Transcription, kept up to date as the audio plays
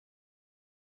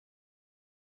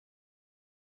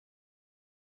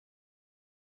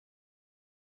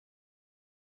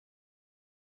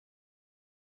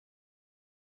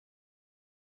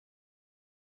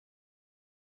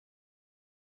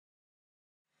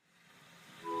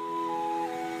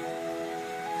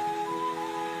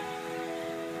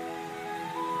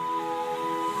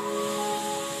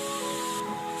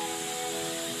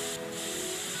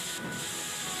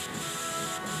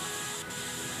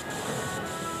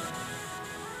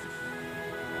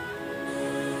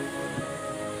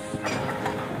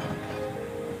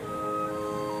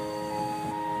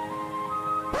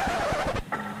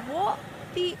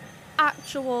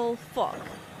actual fuck?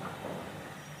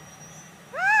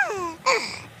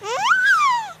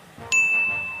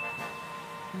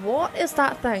 What is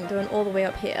that thing doing all the way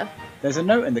up here? There's a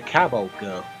note in the cab, old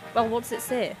girl. Well, what does it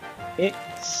say? It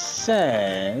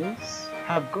says,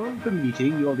 "Have gone for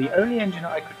meeting. You're the only engine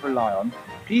I could rely on.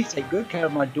 Please take good care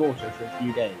of my daughter for a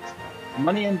few days.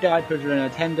 Money and diapers are in a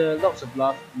tender. Lots of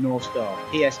love, North Star.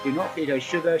 P.S. Do not feed her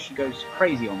sugar. She goes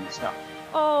crazy on this stuff."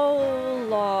 Oh,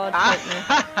 Lord, help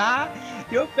me.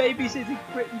 You're babysitting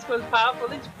Britain's most powerful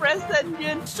express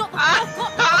engine. Shut the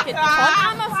fuck up, fucking cunt.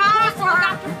 I'm not supposed to look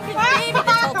after a fucking baby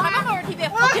this whole time. I'm already be a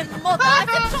fucking mother. I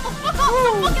said shut the fuck up, stop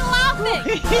fucking laughing.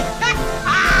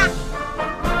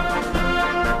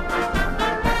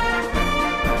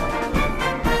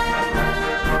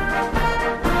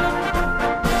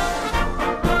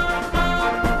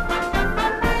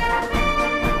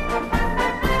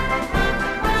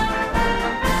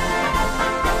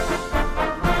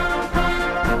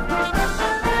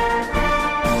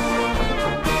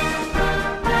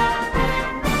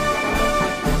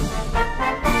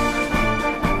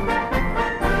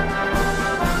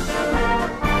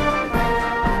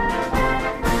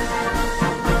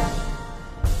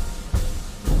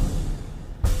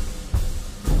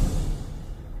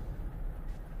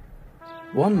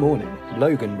 One morning,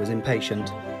 Logan was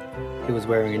impatient. He was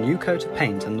wearing a new coat of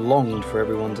paint and longed for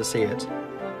everyone to see it.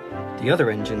 The other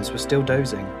engines were still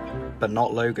dozing, but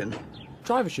not Logan.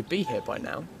 Driver should be here by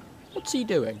now. What's he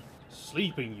doing?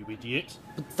 Sleeping, you idiot.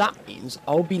 But that means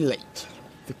I'll be late.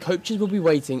 The coaches will be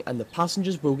waiting and the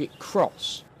passengers will get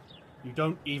cross. You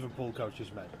don't even pull coaches,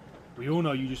 mate. We all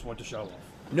know you just want to show off.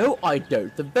 No, I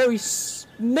don't. The very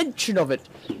mention of it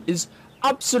is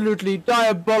absolutely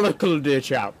diabolical, dear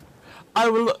chap. I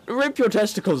will rip your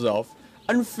testicles off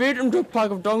and feed them to a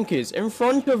pack of donkeys in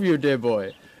front of you, dear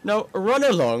boy. Now run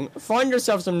along, find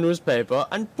yourself some newspaper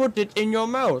and put it in your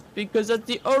mouth, because that's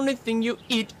the only thing you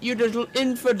eat, you little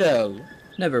infidel.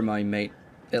 Never mind, mate.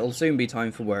 It'll soon be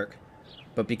time for work.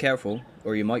 But be careful,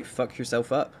 or you might fuck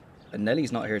yourself up. And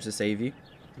Nellie's not here to save you.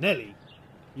 Nellie?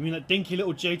 You mean that dinky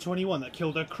little J21 that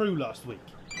killed her crew last week?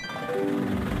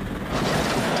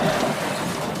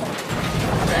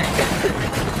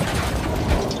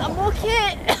 I'm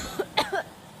okay.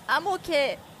 I'm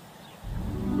okay.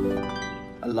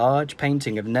 A large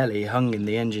painting of Nellie hung in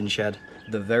the engine shed.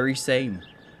 The very same.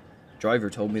 Driver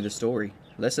told me the story.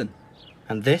 Listen.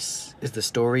 And this is the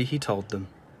story he told them.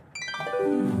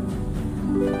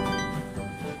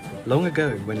 Long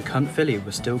ago, when Cunt Philly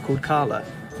was still called Carla,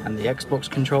 and the Xbox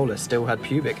controller still had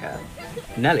pubic hair,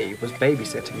 Nellie was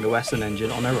babysitting the Western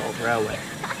engine on her old railway.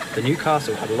 The new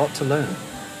castle had a lot to learn.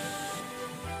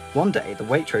 One day, the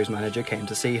Waitrose manager came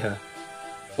to see her.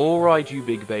 Alright, you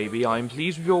big baby, I am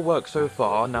pleased with your work so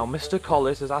far. Now Mr.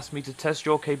 Collis has asked me to test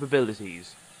your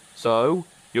capabilities. So,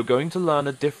 you're going to learn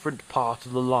a different part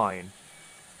of the line.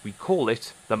 We call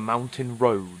it the Mountain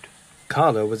Road.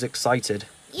 Carla was excited.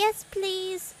 Yes,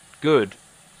 please. Good.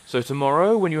 So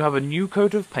tomorrow, when you have a new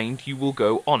coat of paint, you will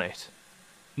go on it.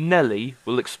 Nellie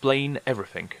will explain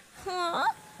everything. Huh?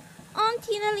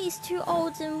 Auntie Nellie's too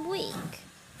old and weak.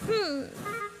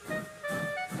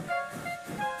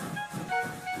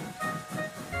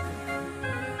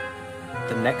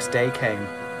 The next day came.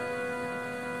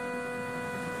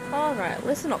 Alright,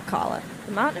 listen up, Carla.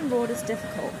 The mountain road is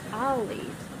difficult. I'll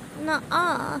lead.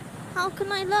 Nuh-uh. How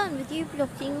can I learn with you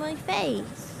blocking my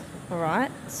face?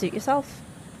 Alright, suit yourself.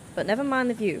 But never mind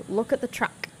the view. Look at the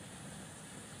track.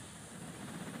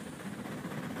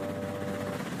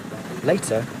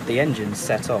 Later, the engines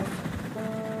set off.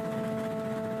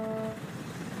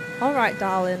 Alright,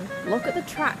 darling. Look at the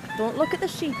track. Don't look at the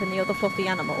sheep and the other fluffy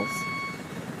animals.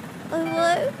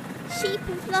 Oh, sheep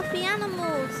and fluffy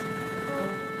animals.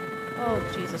 Oh,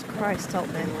 Jesus Christ, help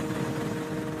me.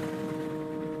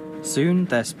 Soon,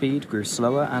 their speed grew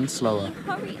slower and slower.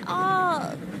 Hurry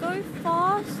up. Go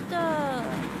faster.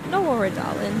 Don't worry,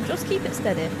 darling. Just keep it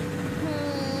steady.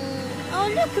 Oh,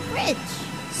 look, a bridge.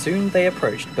 Soon they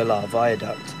approached Bilar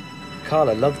Viaduct.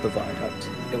 Carla loved the viaduct.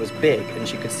 It was big and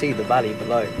she could see the valley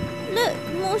below. Look,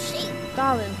 more sheep.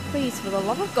 Darling, please, for the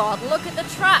love of God, look at the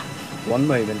track. One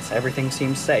moment, everything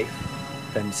seemed safe.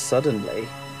 Then suddenly...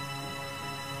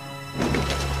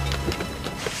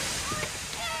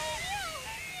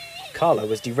 Carla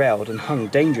was derailed and hung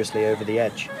dangerously over the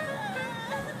edge.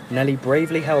 Nellie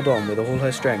bravely held on with all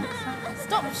her strength.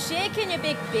 Stop shaking, you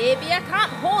big baby. I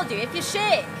can't hold you if you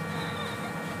shake.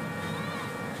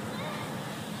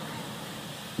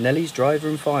 Nellie's driver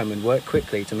and fireman worked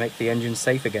quickly to make the engine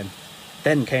safe again.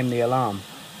 Then came the alarm.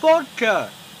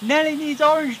 Vodka! Nellie needs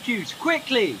orange juice,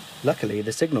 quickly! Luckily,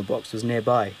 the signal box was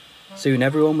nearby. Soon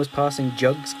everyone was passing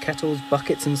jugs, kettles,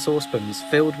 buckets and saucepans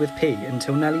filled with pee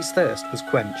until Nellie's thirst was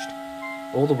quenched.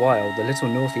 All the while, the little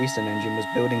northeastern engine was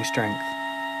building strength.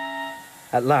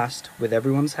 At last, with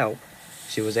everyone's help,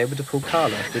 she was able to pull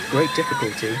Carla with great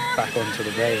difficulty back onto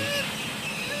the rails.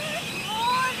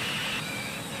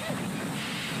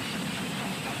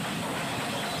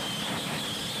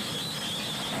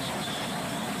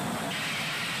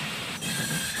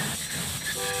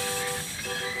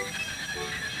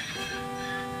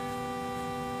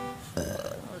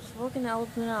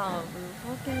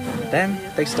 Then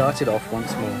they started off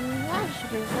once more.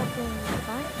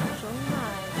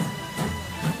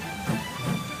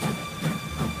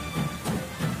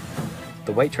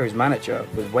 The Waitrose manager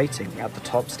was waiting at the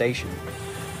top station.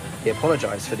 He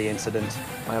apologised for the incident.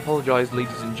 I apologise,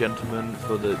 ladies and gentlemen,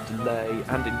 for the delay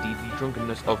and indeed the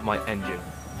drunkenness of my engine.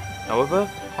 However,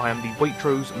 I am the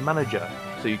Waitrose manager,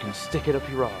 so you can stick it up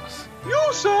your arse.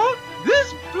 You, sir!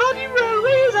 This bloody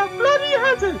railway is a bloody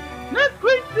hazard! That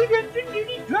great big engine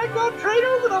nearly dragged our train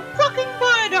over the fucking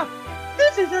viaduct!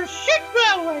 This is a shit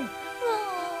railway!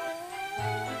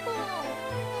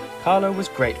 Carla was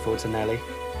grateful to Nellie.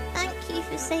 Thank you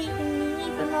for saving me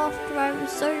even after I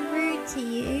was so rude to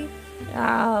you.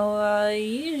 Oh,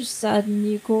 you said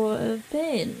you could have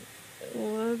been.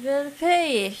 Would have been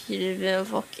pay if you'd been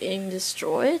fucking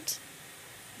destroyed.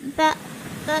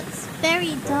 That's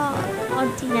very dark,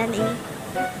 Auntie Nellie.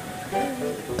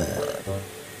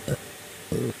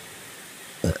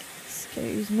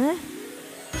 Excuse me?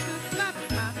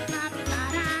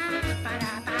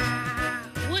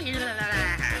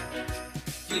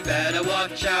 You better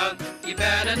watch out, you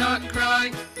better not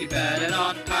cry, you better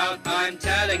not pout, I'm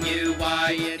telling you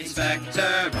why.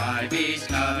 Inspector Ivy's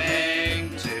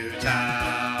coming to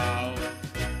town.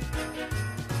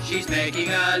 She's making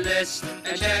a list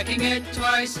and checking it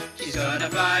twice. She's gonna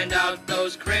find out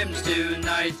those crims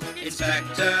tonight.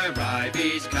 Inspector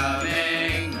Ivy's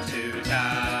coming to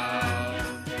town.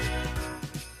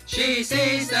 She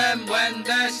sees them when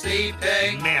they're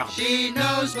sleeping. She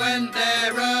knows when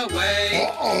they're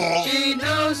awake. She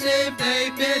knows if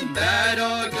they've been bad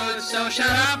or good, so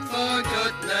shut up for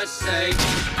goodness sake.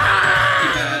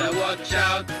 You better watch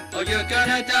out or you're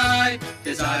gonna die.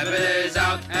 This Ivan is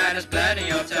out and has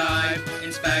plenty of time.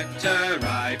 Inspector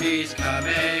Ivy's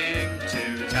coming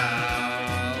to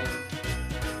town.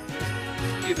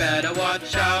 You better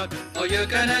watch out or you're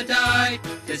gonna die.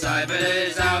 This Ivan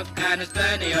is out and has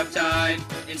plenty of time.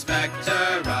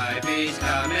 Inspector Ivy's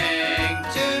coming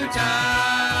to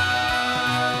town.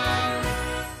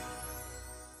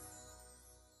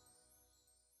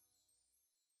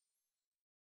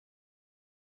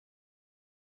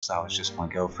 So that was just my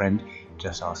girlfriend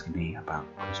just asking me about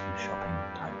Christmas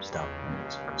shopping type stuff and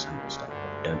it's Christmas stuff.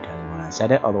 Don't tell anyone I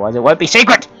said it, otherwise it won't be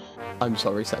secret! I'm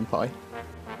sorry, Senpai.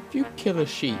 If you kill a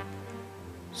sheep,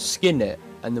 skin it,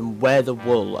 and then wear the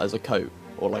wool as a coat,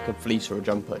 or like a fleece or a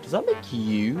jumper, does that make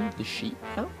you the sheep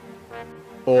now?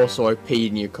 Also, I peed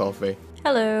in your coffee.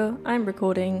 Hello, I'm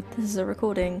recording. This is a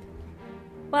recording.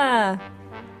 Wow.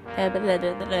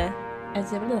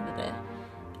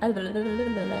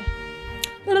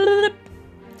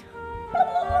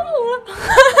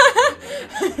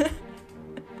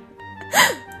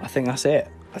 I think that's it.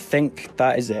 I think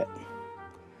that is it.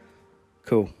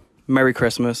 Cool. Merry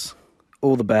Christmas.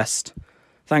 All the best.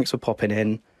 Thanks for popping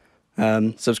in.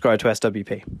 Subscribe to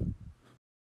SWP.